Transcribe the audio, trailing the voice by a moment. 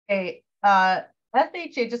Okay,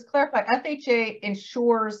 FHA, just clarify, FHA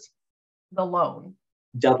insures the loan.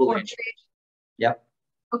 Double insured. Yep.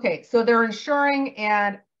 Okay, so they're insuring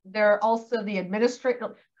and they're also the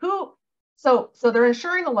administrator. So they're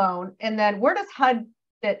insuring the loan, and then where does HUD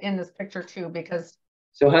fit in this picture too? Because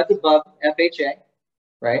so HUD's above FHA,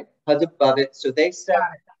 right? HUD's above it. So they set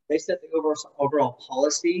the overall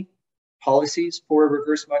policies for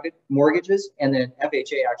reverse mortgages, and then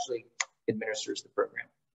FHA actually administers the program.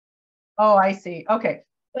 Oh, I see. Okay,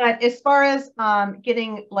 but as far as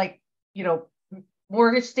getting like, you know,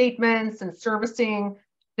 mortgage statements and servicing,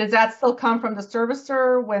 does that still come from the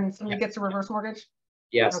servicer when somebody gets a reverse mortgage?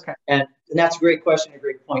 Yes. Okay. And that's a great question, a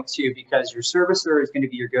great point too, because your servicer is going to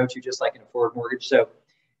be your go-to, just like in a forward mortgage. So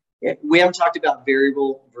we haven't talked about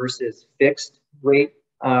variable versus fixed rate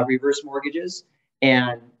reverse mortgages.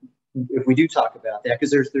 And if we do talk about that,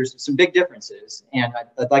 because there's some big differences, and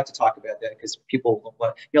I'd like to talk about that because people,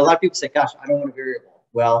 a lot of people say, gosh, I don't want a variable.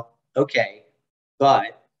 Well, okay,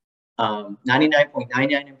 but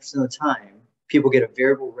 99.99% of the time, people get a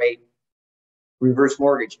variable rate reverse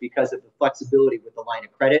mortgage because of the flexibility with the line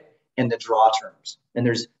of credit and the draw terms. And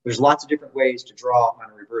there's lots of different ways to draw on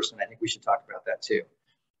a reverse, and I think we should talk about that too.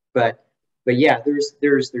 But yeah,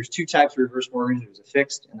 there's two types of reverse mortgage. There's a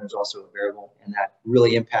fixed and there's also a variable, and that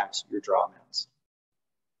really impacts your draw amounts.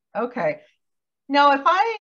 Okay. Now, if I